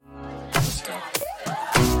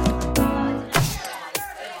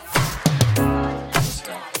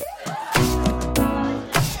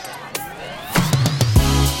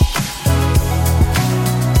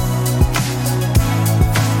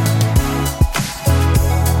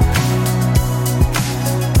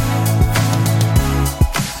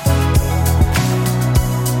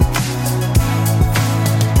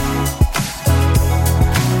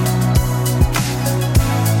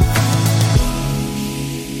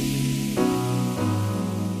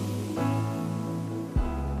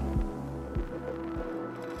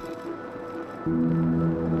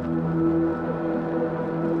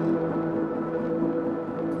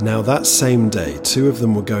Now that same day, two of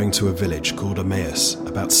them were going to a village called Emmaus,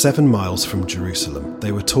 about 7 miles from Jerusalem.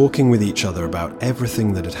 They were talking with each other about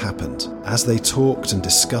everything that had happened. As they talked and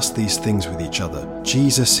discussed these things with each other,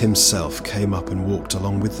 Jesus himself came up and walked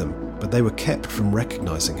along with them, but they were kept from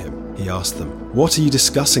recognizing him. He asked them, "What are you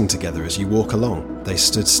discussing together as you walk along?" They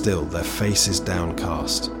stood still, their faces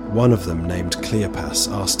downcast. One of them, named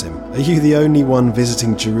Cleopas, asked him, "Are you the only one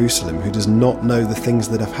visiting Jerusalem who does not know the things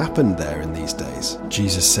that have happened there in these days?"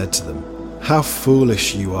 Jesus said to them, "How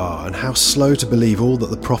foolish you are, and how slow to believe all that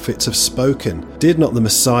the prophets have spoken. Did not the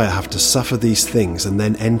Messiah have to suffer these things and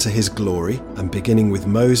then enter his glory?" And beginning with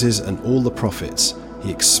Moses and all the prophets,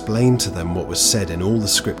 he explained to them what was said in all the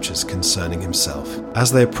scriptures concerning himself.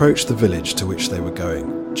 As they approached the village to which they were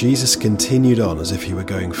going, Jesus continued on as if he were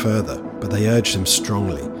going further, but they urged him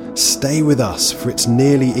strongly, "Stay with us, for it's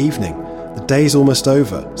nearly evening. The day's almost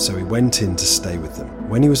over." So he went in to stay with them.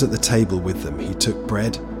 When he was at the table with them, he took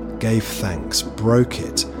bread, gave thanks, broke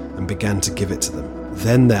it, and began to give it to them.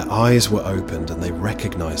 Then their eyes were opened and they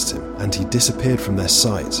recognized him, and he disappeared from their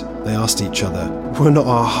sight. They asked each other, "Were not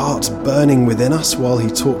our hearts burning within us while he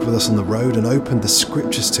talked with us on the road and opened the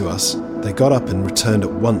scriptures to us?" They got up and returned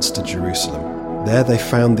at once to Jerusalem. There they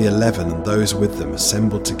found the 11 and those with them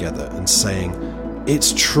assembled together and saying,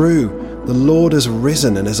 "It's true, the Lord has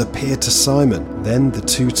risen and has appeared to Simon." Then the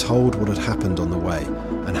two told what had happened on the way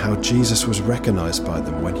and how Jesus was recognized by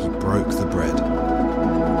them when he broke the bread.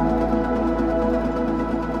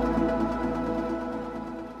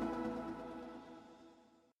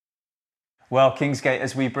 Well, Kingsgate,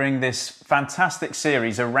 as we bring this fantastic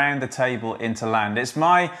series Around the Table into land, it's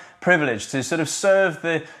my privilege to sort of serve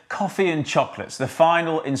the coffee and chocolates, the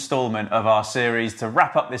final instalment of our series to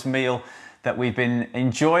wrap up this meal that we've been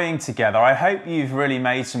enjoying together. I hope you've really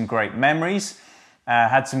made some great memories,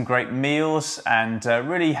 had some great meals, and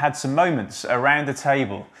really had some moments around the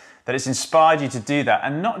table that it's inspired you to do that,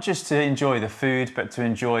 and not just to enjoy the food, but to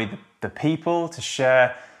enjoy the people, to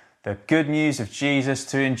share the good news of Jesus,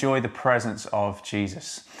 to enjoy the presence of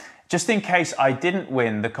Jesus. Just in case I didn't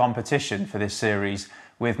win the competition for this series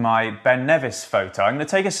with my Ben Nevis photo, I'm going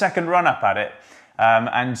to take a second run up at it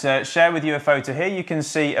and share with you a photo. Here you can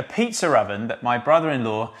see a pizza oven that my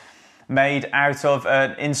brother-in-law made out of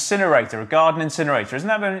an incinerator, a garden incinerator. Isn't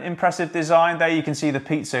that an impressive design? There you can see the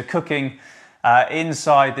pizza cooking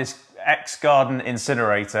inside this ex-garden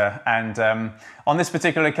incinerator, and on this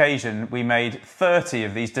particular occasion we made 30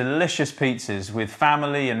 of these delicious pizzas with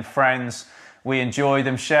family and friends. We enjoyed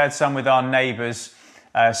them, shared some with our neighbours,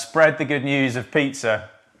 spread the good news of pizza,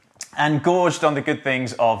 and gorged on the good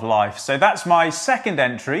things of life. So that's my second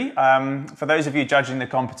entry. For those of you judging the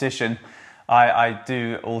competition, I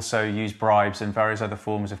do also use bribes and various other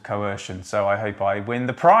forms of coercion, so I hope I win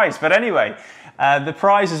the prize. But anyway, the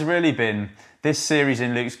prize has really been this series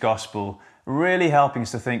in Luke's Gospel, really helping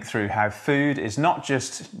us to think through how food is not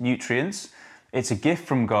just nutrients, it's a gift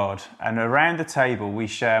from God. And around the table, we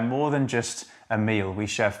share more than just a meal. We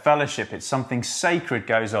share fellowship. It's something sacred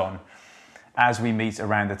goes on as we meet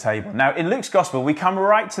around the table. Now, in Luke's Gospel, we come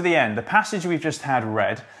right to the end. The passage we've just had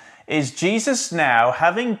read is Jesus now,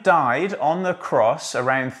 having died on the cross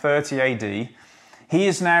around 30 AD, he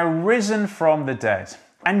is now risen from the dead.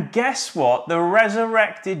 And guess what? The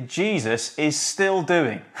resurrected Jesus is still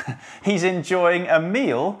doing. He's enjoying a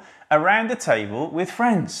meal around the table with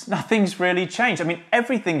friends. Nothing's really changed. I mean,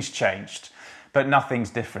 everything's changed, but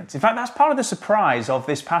nothing's different. In fact, that's part of the surprise of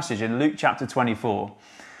this passage in Luke chapter 24,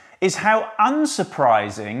 is how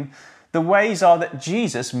unsurprising the ways are that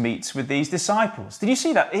Jesus meets with these disciples. Did you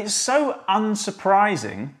see that? It's so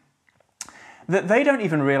unsurprising that they don't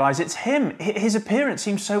even realise it's him. His appearance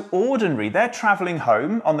seems so ordinary. They're travelling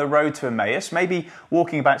home on the road to Emmaus, maybe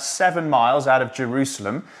walking about 7 miles out of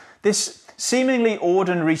Jerusalem. This seemingly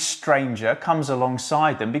ordinary stranger comes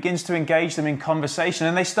alongside them, begins to engage them in conversation,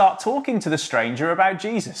 and they start talking to the stranger about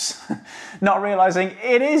Jesus, not realising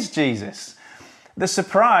it is Jesus. The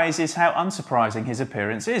surprise is how unsurprising his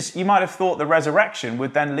appearance is. You might have thought the resurrection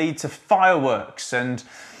would then lead to fireworks and,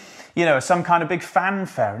 you know, some kind of big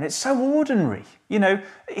fanfare, and it's so ordinary. You know,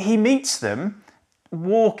 he meets them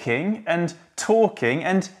walking and talking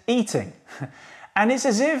and eating. And it's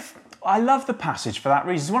as if, I love the passage for that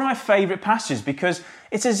reason. It's one of my favourite passages because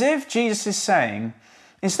it's as if Jesus is saying,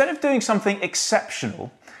 instead of doing something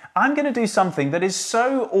exceptional, I'm going to do something that is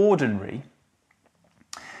so ordinary.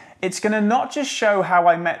 It's going to not just show how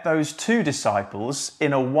I met those two disciples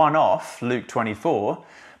in a one-off, Luke 24,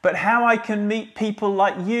 but how I can meet people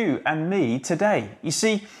like you and me today. You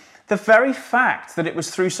see, The very fact that it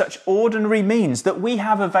was through such ordinary means that we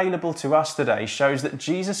have available to us today shows that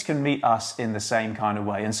Jesus can meet us in the same kind of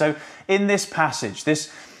way. And so in this passage, this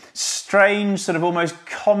strange sort of almost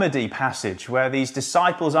comedy passage where these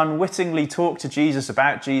disciples unwittingly talk to Jesus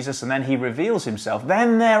about Jesus and then he reveals himself,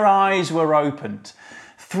 then their eyes were opened.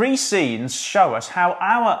 3 scenes show us how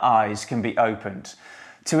our eyes can be opened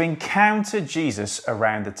to encounter Jesus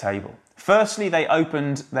around the table. Firstly, they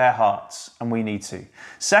opened their hearts, and we need to.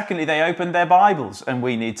 Secondly, they opened their Bibles, and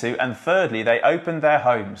we need to. And thirdly, they opened their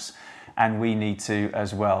homes, and we need to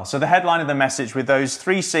as well. So the headline of the message with those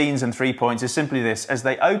 3 scenes and 3 points is simply this: as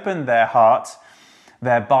they opened their heart,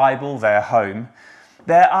 their Bible, their home,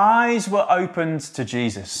 their eyes were opened to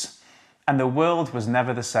Jesus, and the world was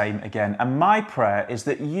never the same again. And my prayer is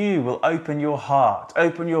that you will open your heart,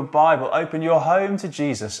 open your Bible, open your home to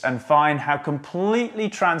Jesus and find how completely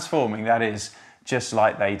transforming that is, just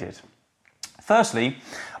like they did. Firstly,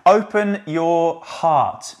 open your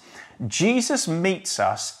heart. Jesus meets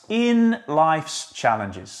us in life's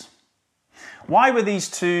challenges. Why were these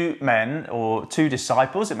 2 men or 2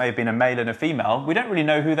 disciples, it may have been a male and a female, we don't really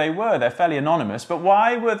know who they were, they're fairly anonymous, but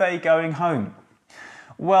why were they going home?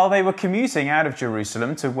 Well, they were commuting out of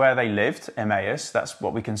Jerusalem to where they lived, Emmaus, that's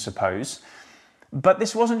what we can suppose. But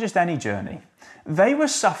this wasn't just any journey. They were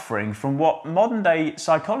suffering from what modern-day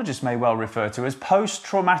psychologists may well refer to as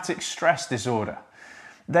post-traumatic stress disorder.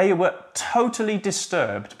 They were totally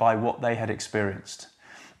disturbed by what they had experienced.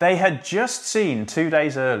 They had just seen 2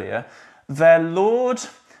 days earlier their Lord,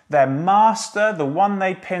 their Master, the one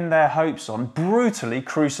they pinned their hopes on, brutally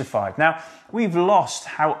crucified. Now, we've lost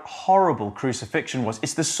how horrible crucifixion was.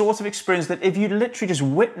 It's the sort of experience that if you literally just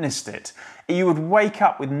witnessed it, you would wake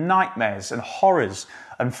up with nightmares and horrors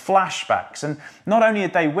and flashbacks. And not only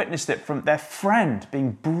had they witnessed it from their friend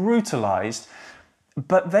being brutalized,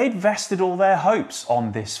 but they'd vested all their hopes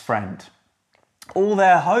on this friend. All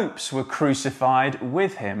their hopes were crucified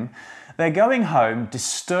with him. They're going home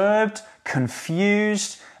disturbed,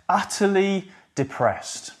 confused, utterly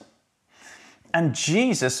depressed. And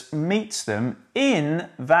Jesus meets them in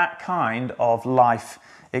that kind of life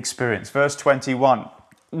experience. Verse 21,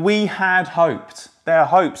 we had hoped. Their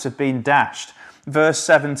hopes had been dashed. Verse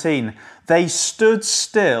 17, they stood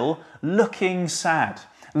still looking sad.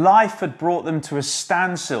 Life had brought them to a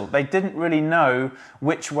standstill. They didn't really know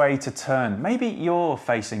which way to turn. Maybe you're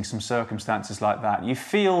facing some circumstances like that. You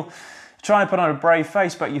feel, trying to put on a brave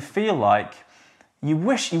face, but you feel like you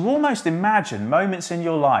almost imagine moments in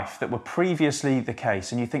your life that were previously the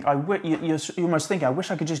case, and you think, you almost think, I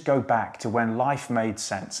wish I could just go back to when life made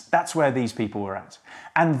sense. That's where these people were at.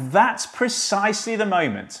 And that's precisely the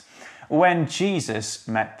moment when Jesus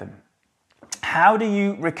met them. How do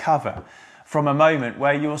you recover from a moment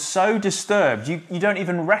where you're so disturbed, you don't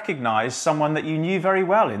even recognize someone that you knew very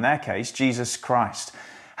well, in their case, Jesus Christ?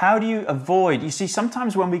 How do you avoid? You see,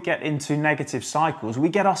 sometimes when we get into negative cycles, we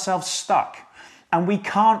get ourselves stuck. And we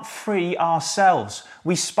can't free ourselves.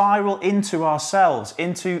 We spiral into ourselves,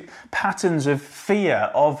 into patterns of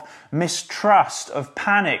fear, of mistrust, of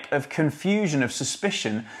panic, of confusion, of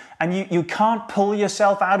suspicion. And you can't pull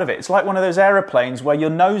yourself out of it. It's like one of those aeroplanes where you're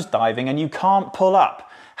nosediving and you can't pull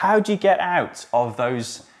up. How do you get out of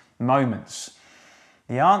those moments?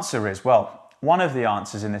 The answer is, well, one of the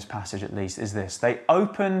answers in this passage at least is this. They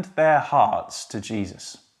opened their hearts to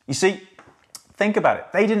Jesus. You see, think about it.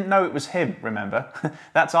 They didn't know it was him, remember?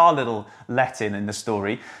 That's our little let-in the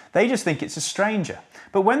story. They just think it's a stranger.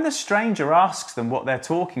 But when the stranger asks them what they're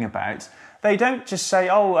talking about, they don't just say,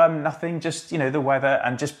 nothing, just, the weather,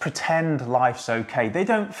 and just pretend life's okay. They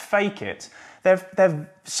don't fake it. They're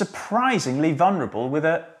surprisingly vulnerable with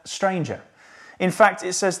a stranger. In fact,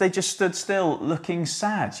 it says they just stood still looking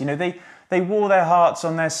sad. They wore their hearts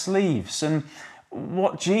on their sleeves. And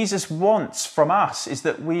what Jesus wants from us is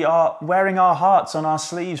that we are wearing our hearts on our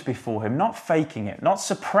sleeves before him, not faking it, not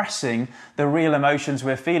suppressing the real emotions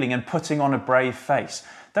we're feeling and putting on a brave face.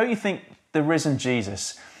 Don't you think the risen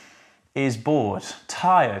Jesus is bored,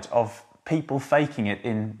 tired of people faking it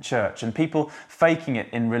in church and people faking it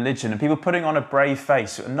in religion and people putting on a brave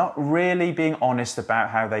face and not really being honest about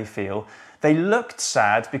how they feel? They looked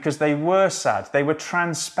sad because they were sad. They were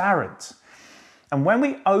transparent. And when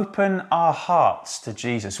we open our hearts to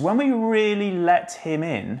Jesus, when we really let him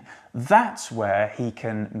in, that's where he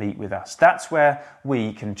can meet with us. That's where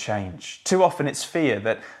we can change. Too often it's fear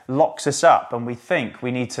that locks us up and we think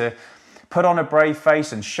we need to put on a brave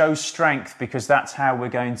face and show strength because that's how we're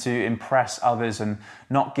going to impress others and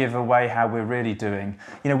not give away how we're really doing.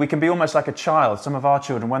 We can be almost like a child. Some of our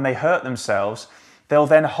children, when they hurt themselves, they'll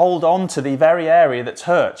then hold on to the very area that's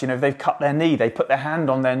hurt. If they've cut their knee, they put their hand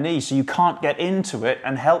on their knee so you can't get into it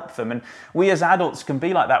and help them. And we as adults can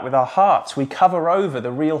be like that with our hearts. We cover over the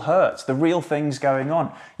real hurts, the real things going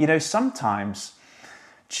on. Sometimes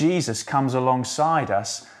Jesus comes alongside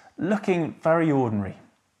us looking very ordinary.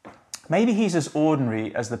 Maybe he's as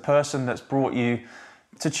ordinary as the person that's brought you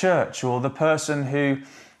to church, or the person who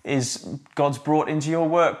God's brought into your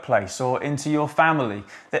workplace or into your family,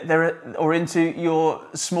 or into your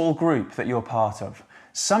small group that you're part of.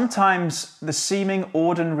 Sometimes the seeming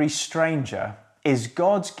ordinary stranger is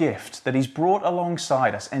God's gift that he's brought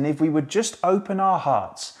alongside us. And if we would just open our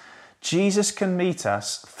hearts, Jesus can meet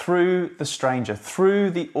us through the stranger, through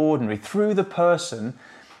the ordinary, through the person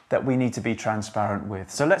that we need to be transparent with.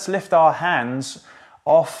 So let's lift our hands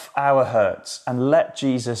off our hurts and let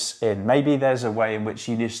Jesus in. Maybe there's a way in which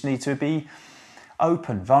you just need to be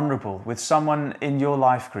open, vulnerable with someone in your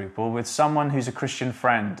life group or with someone who's a Christian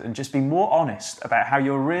friend, and just be more honest about how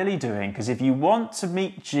you're really doing. Because if you want to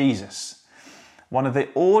meet Jesus, one of the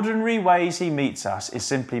ordinary ways he meets us is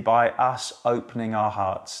simply by us opening our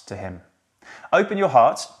hearts to him. Open your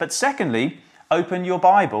hearts, but secondly, open your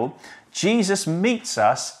Bible. Jesus meets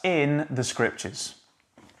us in the Scriptures.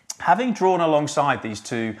 Having drawn alongside these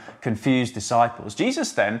two confused disciples,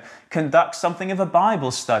 Jesus then conducts something of a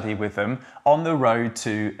Bible study with them on the road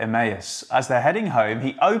to Emmaus. As they're heading home,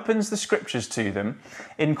 he opens the Scriptures to them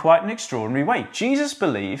in quite an extraordinary way. Jesus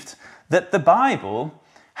believed that the Bible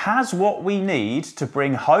has what we need to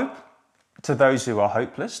bring hope to those who are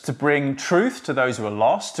hopeless, to bring truth to those who are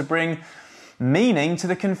lost, to bring meaning to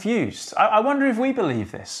the confused. I wonder if we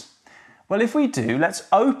believe this. Well, if we do, let's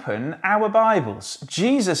open our Bibles.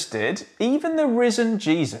 Jesus did. Even the risen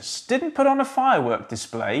Jesus didn't put on a firework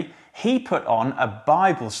display. He put on a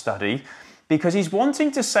Bible study because he's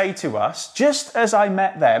wanting to say to us, just as I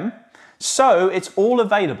met them, so it's all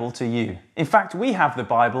available to you. In fact, we have the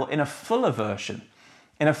Bible in a fuller version,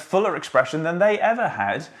 in a fuller expression than they ever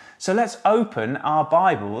had. So let's open our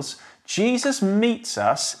Bibles. Jesus meets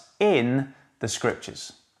us in the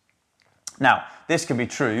Scriptures. Now, this can be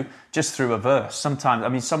true just through a verse.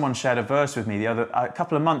 Sometimes, someone shared a verse with me a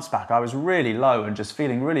couple of months back. I was really low and just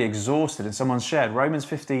feeling really exhausted, and someone shared Romans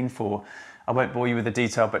 15:4. I won't bore you with the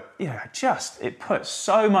detail, but it put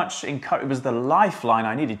so much it was the lifeline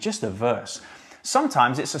I needed, just a verse.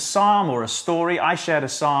 Sometimes it's a psalm or a story. I shared a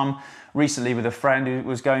psalm recently with a friend who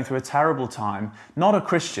was going through a terrible time, not a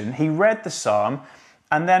Christian. He read the psalm,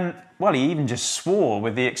 and then, he even just swore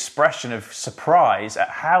with the expression of surprise at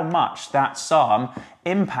how much that psalm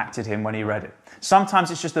impacted him when he read it. Sometimes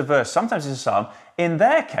it's just a verse, sometimes it's a psalm. In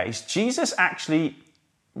their case, Jesus actually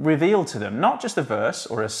revealed to them, not just a verse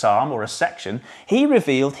or a psalm or a section. He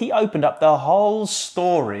opened up the whole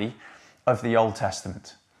story of the Old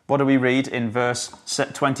Testament. What do we read in verse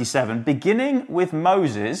 27? Beginning with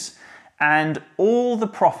Moses and all the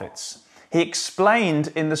prophets, he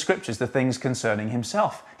explained in the Scriptures the things concerning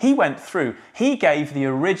himself. He gave the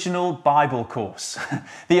original Bible course.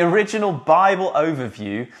 The original Bible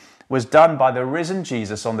overview was done by the risen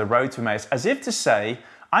Jesus on the road to Emmaus, as if to say,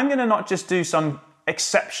 I'm going to not just do some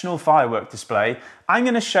exceptional firework display, I'm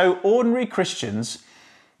going to show ordinary Christians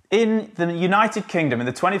in the United Kingdom in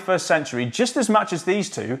the 21st century, just as much as these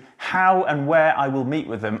two, how and where I will meet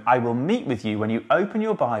with them. I will meet with you when you open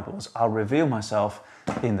your Bibles. I'll reveal myself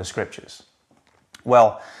in the Scriptures.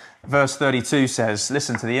 Well, verse 32 says,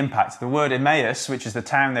 listen to the impact. The word Emmaus, which is the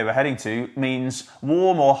town they were heading to, means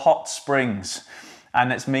warm or hot springs.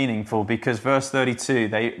 And it's meaningful because verse 32,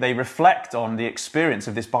 they reflect on the experience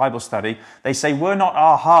of this Bible study. They say, were not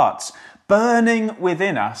our hearts burning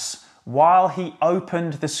within us while he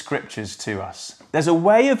opened the Scriptures to us? There's a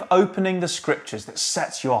way of opening the Scriptures that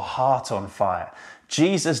sets your heart on fire.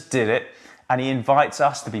 Jesus did it, and he invites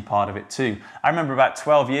us to be part of it too. I remember about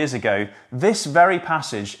 12 years ago, this very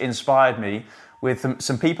passage inspired me with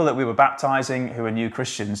some people that we were baptizing who are new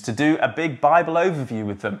Christians to do a big Bible overview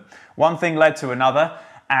with them. One thing led to another,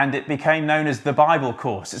 and it became known as the Bible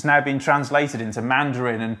course. It's now been translated into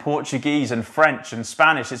Mandarin and Portuguese and French and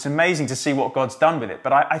Spanish. It's amazing to see what God's done with it.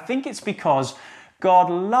 But I think it's because God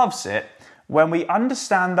loves it when we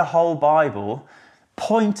understand the whole Bible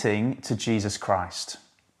pointing to Jesus Christ.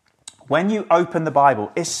 When you open the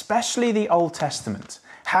Bible, especially the Old Testament,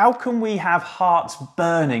 how can we have hearts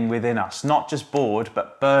burning within us, not just bored,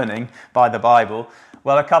 but burning by the Bible?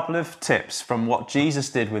 Well, a couple of tips from what Jesus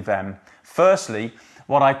did with them. Firstly,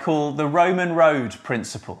 what I call the Roman road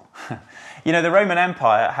principle. The Roman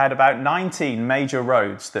Empire had about 19 major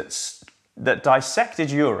roads that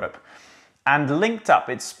dissected Europe and linked up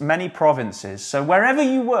its many provinces. So wherever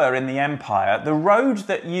you were in the empire, the road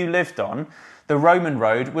that you lived on, the Roman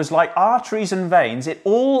road was like arteries and veins. It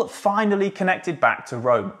all finally connected back to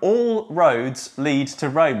Rome. All roads lead to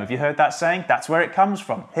Rome. Have you heard that saying? That's where it comes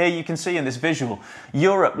from. Here you can see in this visual,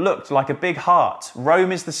 Europe looked like a big heart.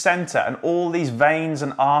 Rome is the center, and all these veins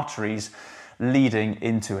and arteries leading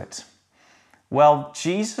into it. Well,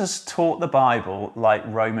 Jesus taught the Bible like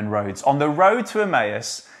Roman roads. On the road to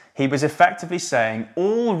Emmaus, he was effectively saying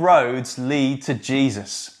all roads lead to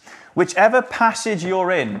Jesus. Whichever passage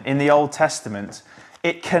you're in the Old Testament,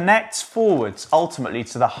 it connects forwards ultimately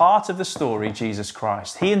to the heart of the story, Jesus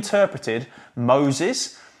Christ. He interpreted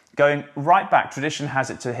Moses, going right back, tradition has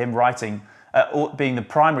it to him writing, being the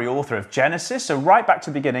primary author of Genesis, so right back to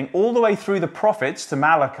the beginning, all the way through the prophets to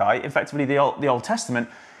Malachi, effectively the Old Testament.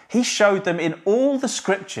 He showed them in all the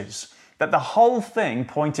scriptures that the whole thing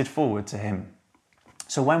pointed forward to him.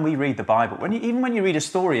 So when we read the Bible, even when you read a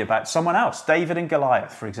story about someone else, David and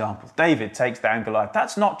Goliath, for example, David takes down Goliath.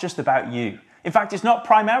 That's not just about you. In fact, it's not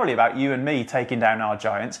primarily about you and me taking down our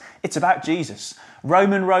giants. It's about Jesus.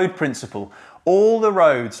 Roman road principle. All the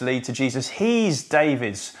roads lead to Jesus. He's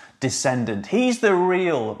David's descendant. He's the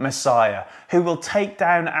real Messiah who will take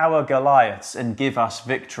down our Goliaths and give us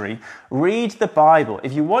victory. Read the Bible.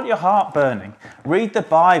 If you want your heart burning, read the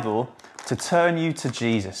Bible to turn you to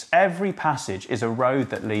Jesus. Every passage is a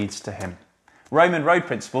road that leads to him. Roman road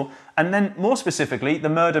principle, and then more specifically, the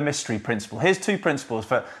murder mystery principle. Here's two principles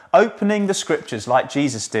for opening the scriptures like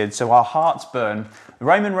Jesus did so our hearts burn. The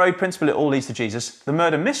Roman road principle, it all leads to Jesus. The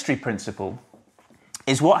murder mystery principle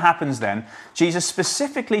is what happens then. Jesus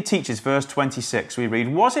specifically teaches, verse 26, we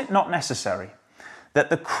read, "Was it not necessary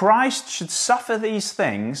that the Christ should suffer these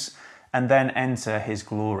things and then enter his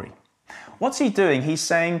glory?" What's he doing? He's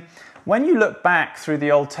saying, when you look back through the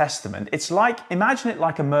Old Testament, it's like, imagine it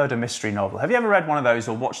like a murder mystery novel. Have you ever read one of those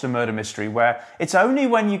or watched a murder mystery where it's only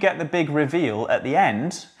when you get the big reveal at the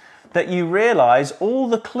end that you realize all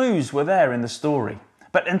the clues were there in the story.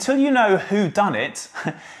 But until you know who done it,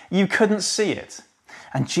 you couldn't see it.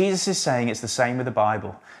 And Jesus is saying it's the same with the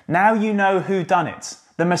Bible. Now you know who done it.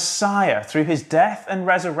 The Messiah, through his death and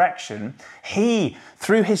resurrection, he,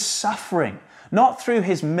 through his suffering, not through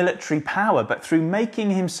his military power, but through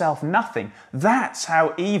making himself nothing. That's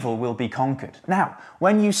how evil will be conquered. Now,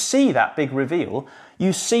 when you see that big reveal,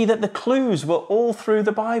 you see that the clues were all through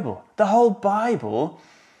the Bible. The whole Bible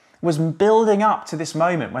was building up to this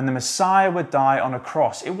moment when the Messiah would die on a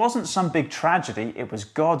cross. It wasn't some big tragedy, it was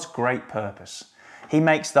God's great purpose. He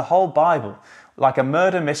makes the whole Bible like a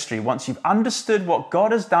murder mystery. Once you've understood what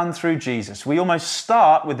God has done through Jesus, we almost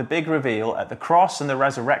start with the big reveal at the cross and the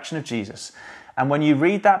resurrection of Jesus. And when you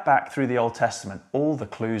read that back through the Old Testament, all the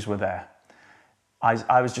clues were there.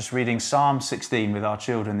 I was just reading Psalm 16 with our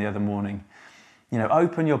children the other morning. You know,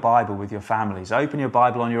 open your Bible with your families. Open your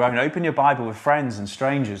Bible on your own. Open your Bible with friends and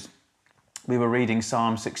strangers. We were reading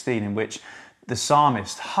Psalm 16 in which the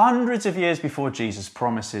psalmist, hundreds of years before Jesus,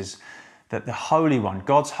 promises that the Holy One,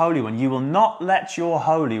 God's Holy One, you will not let your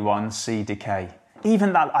Holy One see decay.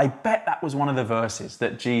 Even that, I bet that was one of the verses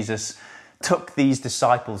that Jesus took these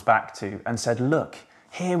disciples back to and said, look,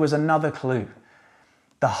 here was another clue.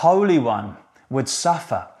 The Holy One would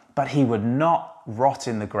suffer, but he would not rot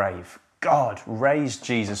in the grave. God raised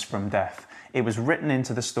Jesus from death. It was written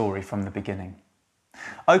into the story from the beginning.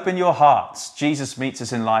 Open your hearts. Jesus meets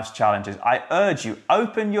us in life's challenges. I urge you,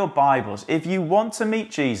 open your Bibles. If you want to meet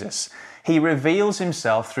Jesus, he reveals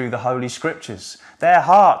himself through the Holy Scriptures. Their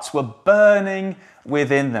hearts were burning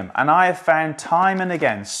within them. And I have found time and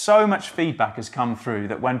again, so much feedback has come through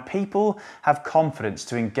that when people have confidence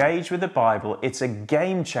to engage with the Bible, it's a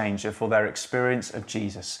game changer for their experience of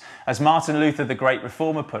Jesus. As Martin Luther, the great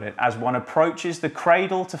reformer, put it, as one approaches the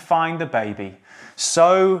cradle to find the baby,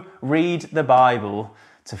 so read the Bible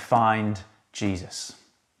to find Jesus.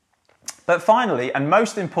 But finally, and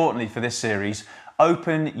most importantly for this series,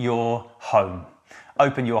 open your home.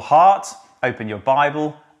 Open your heart, open your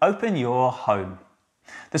Bible, open your home.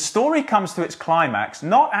 The story comes to its climax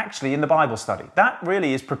not actually in the Bible study. That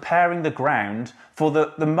really is preparing the ground for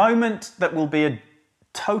the moment that will be a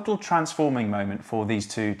total transforming moment for these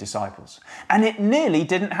two disciples. And it nearly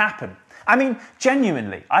didn't happen. I mean,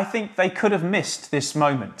 genuinely, I think they could have missed this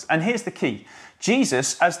moment. And here's the key.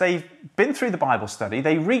 Jesus, as they've been through the Bible study,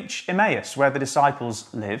 they reach Emmaus, where the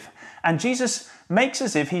disciples live, and Jesus makes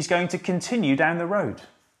as if he's going to continue down the road.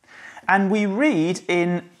 And we read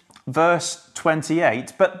in verse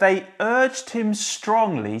 28, but they urged him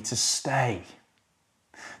strongly to stay.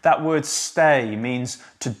 That word stay means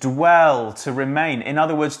to dwell, to remain. In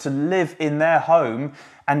other words, to live in their home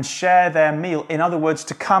and share their meal. In other words,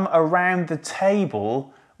 to come around the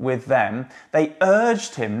table with them. They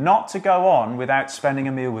urged him not to go on without spending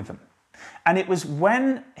a meal with them. And it was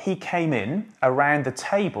when he came in around the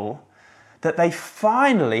table that they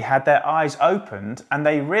finally had their eyes opened and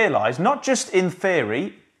they realized, not just in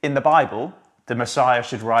theory, in the Bible, the Messiah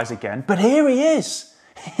should rise again, but here he is.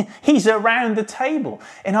 He's around the table.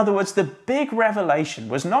 In other words, the big revelation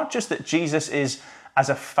was not just that Jesus is, as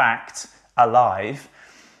a fact, alive.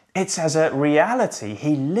 It's as a reality.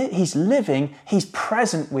 He's living, he's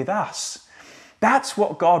present with us. That's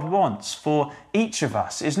what God wants for each of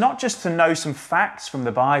us, is not just to know some facts from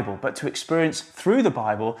the Bible, but to experience through the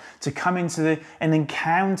Bible, to come into an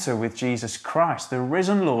encounter with Jesus Christ, the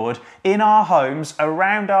risen Lord, in our homes,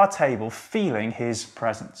 around our table, feeling his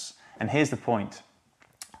presence. And here's the point.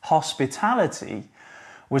 Hospitality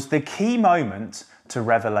was the key moment to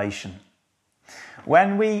revelation.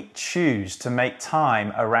 When we choose to make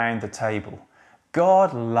time around the table,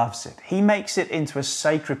 God loves it. He makes it into a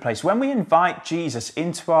sacred place. When we invite Jesus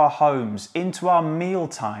into our homes, into our meal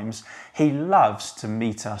times, he loves to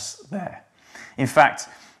meet us there. In fact,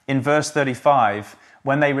 in verse 35,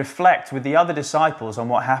 when they reflect with the other disciples on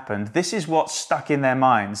what happened, this is what stuck in their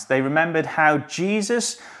minds. They remembered how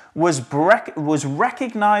Jesus was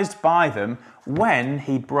recognized by them when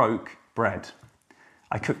he broke bread.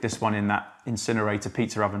 I cooked this one in that incinerator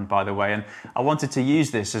pizza oven, by the way, and I wanted to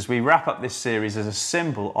use this as we wrap up this series as a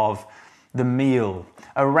symbol of the meal.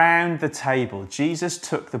 Around the table, Jesus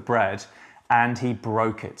took the bread and he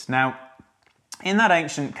broke it. Now, in that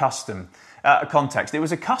ancient context, it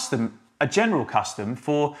was a general custom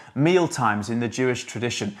for meal times in the Jewish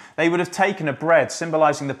tradition. They would have taken a bread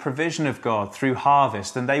symbolizing the provision of God through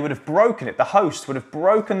harvest, and they would have broken it. The host would have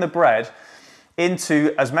broken the bread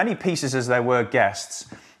into as many pieces as there were guests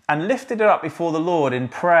and lifted it up before the Lord in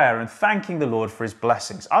prayer and thanking the Lord for his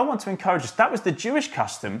blessings. I want to encourage us. That was the Jewish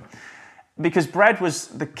custom because bread was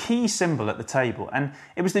the key symbol at the table. And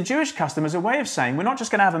it was the Jewish custom as a way of saying, we're not just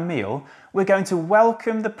going to have a meal, we're going to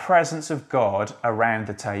welcome the presence of God around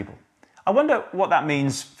the table. I wonder what that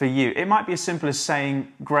means for you. It might be as simple as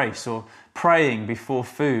saying grace or praying before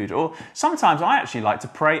food. Or sometimes I actually like to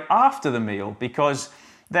pray after the meal because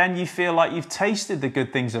then you feel like you've tasted the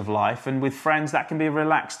good things of life, and with friends that can be a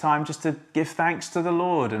relaxed time just to give thanks to the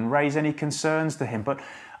Lord and raise any concerns to him. But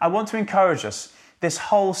I want to encourage us. This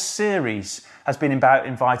whole series has been about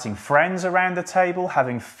inviting friends around the table,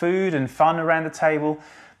 having food and fun around the table,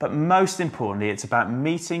 but most importantly, it's about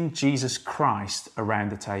meeting Jesus Christ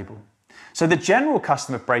around the table. So the general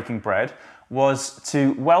custom of breaking bread was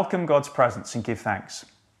to welcome God's presence and give thanks.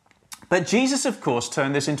 But Jesus, of course,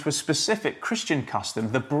 turned this into a specific Christian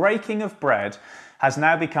custom. The breaking of bread has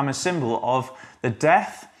now become a symbol of the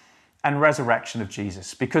death and resurrection of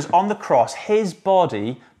Jesus, because on the cross, his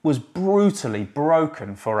body was brutally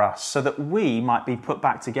broken for us so that we might be put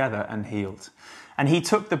back together and healed. And he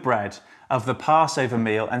took the bread of the Passover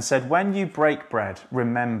meal and said, when you break bread,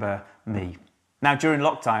 remember me. Now, during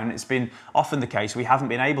lockdown, it's been often the case we haven't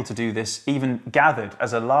been able to do this even gathered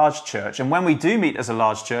as a large church. And when we do meet as a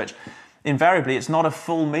large church, invariably, it's not a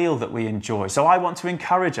full meal that we enjoy. So I want to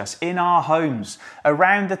encourage us in our homes,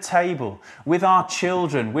 around the table, with our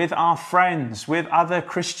children, with our friends, with other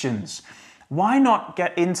Christians. Why not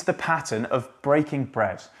get into the pattern of breaking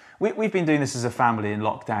bread? We've been doing this as a family in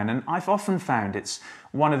lockdown, and I've often found it's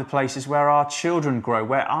one of the places where our children grow,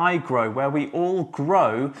 where I grow, where we all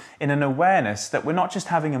grow in an awareness that we're not just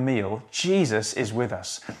having a meal, Jesus is with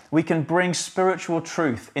us. We can bring spiritual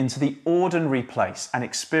truth into the ordinary place and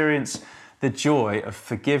experience the joy of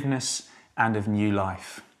forgiveness and of new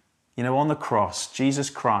life. You know, on the cross,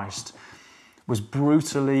 Jesus Christ was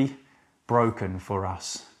brutally broken for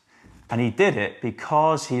us. And he did it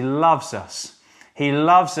because he loves us. He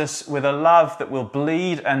loves us with a love that will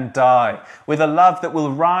bleed and die, with a love that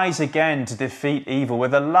will rise again to defeat evil,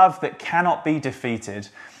 with a love that cannot be defeated.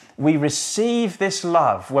 We receive this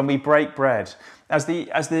love when we break bread. As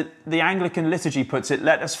the Anglican liturgy puts it,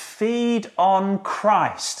 let us feed on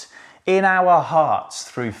Christ in our hearts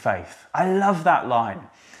through faith. I love that line.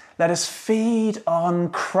 Let us feed on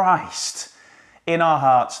Christ in our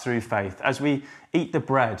hearts through faith. As we eat the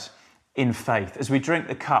bread in faith, as we drink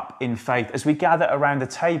the cup in faith, as we gather around the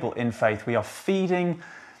table in faith, we are feeding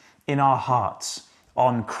in our hearts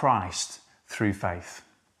on Christ through faith.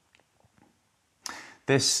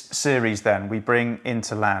 This series then we bring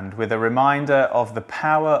into land with a reminder of the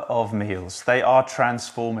power of meals. They are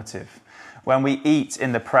transformative. When we eat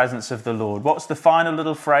in the presence of the Lord, what's the final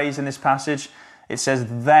little phrase in this passage? It says,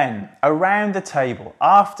 then, around the table,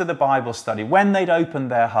 after the Bible study, when they'd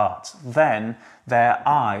opened their hearts, then their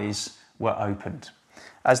eyes were opened.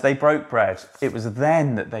 As they broke bread, it was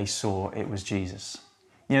then that they saw it was Jesus.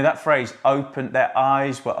 You know, that phrase, open, their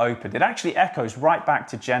eyes were opened, it actually echoes right back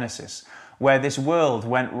to Genesis, where this world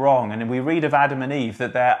went wrong. And we read of Adam and Eve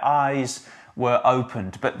that their eyes were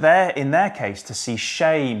opened, but in their case, to see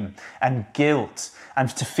shame and guilt and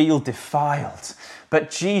to feel defiled. But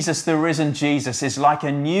Jesus, the risen Jesus, is like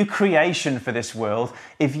a new creation for this world.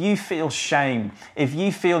 If you feel shame, if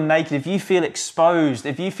you feel naked, if you feel exposed,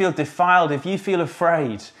 if you feel defiled, if you feel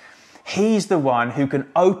afraid, he's the one who can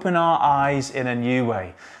open our eyes in a new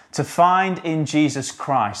way, to find in Jesus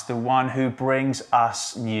Christ the one who brings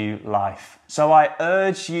us new life. So I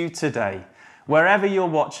urge you today, wherever you're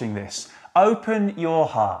watching this, open your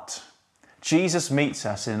heart. Jesus meets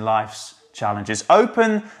us in life's challenges.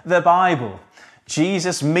 Open the Bible.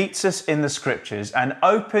 Jesus meets us in the scriptures. And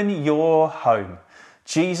open your home.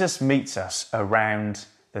 Jesus meets us around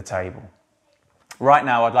the table. Right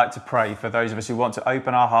now, I'd like to pray for those of us who want to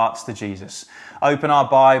open our hearts to Jesus, open our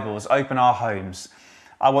Bibles, open our homes.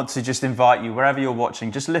 I want to just invite you, wherever you're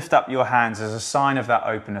watching, just lift up your hands as a sign of that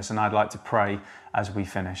openness, and I'd like to pray as we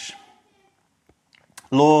finish.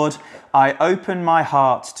 Lord, I open my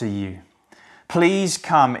heart to you. Please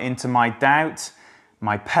come into my doubt,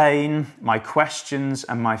 my pain, my questions,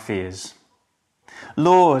 and my fears.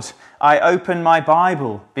 Lord, I open my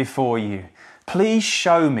Bible before you. Please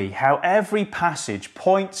show me how every passage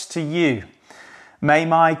points to you. May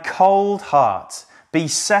my cold heart be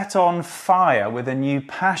set on fire with a new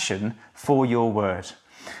passion for your word.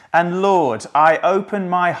 And Lord, I open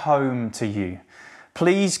my home to you.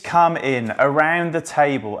 Please come in around the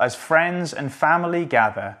table as friends and family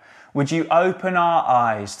gather. Would you open our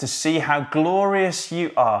eyes to see how glorious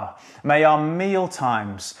you are? May our meal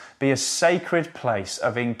times be a sacred place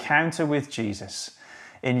of encounter with Jesus.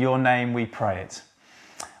 In your name we pray it.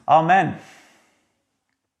 Amen.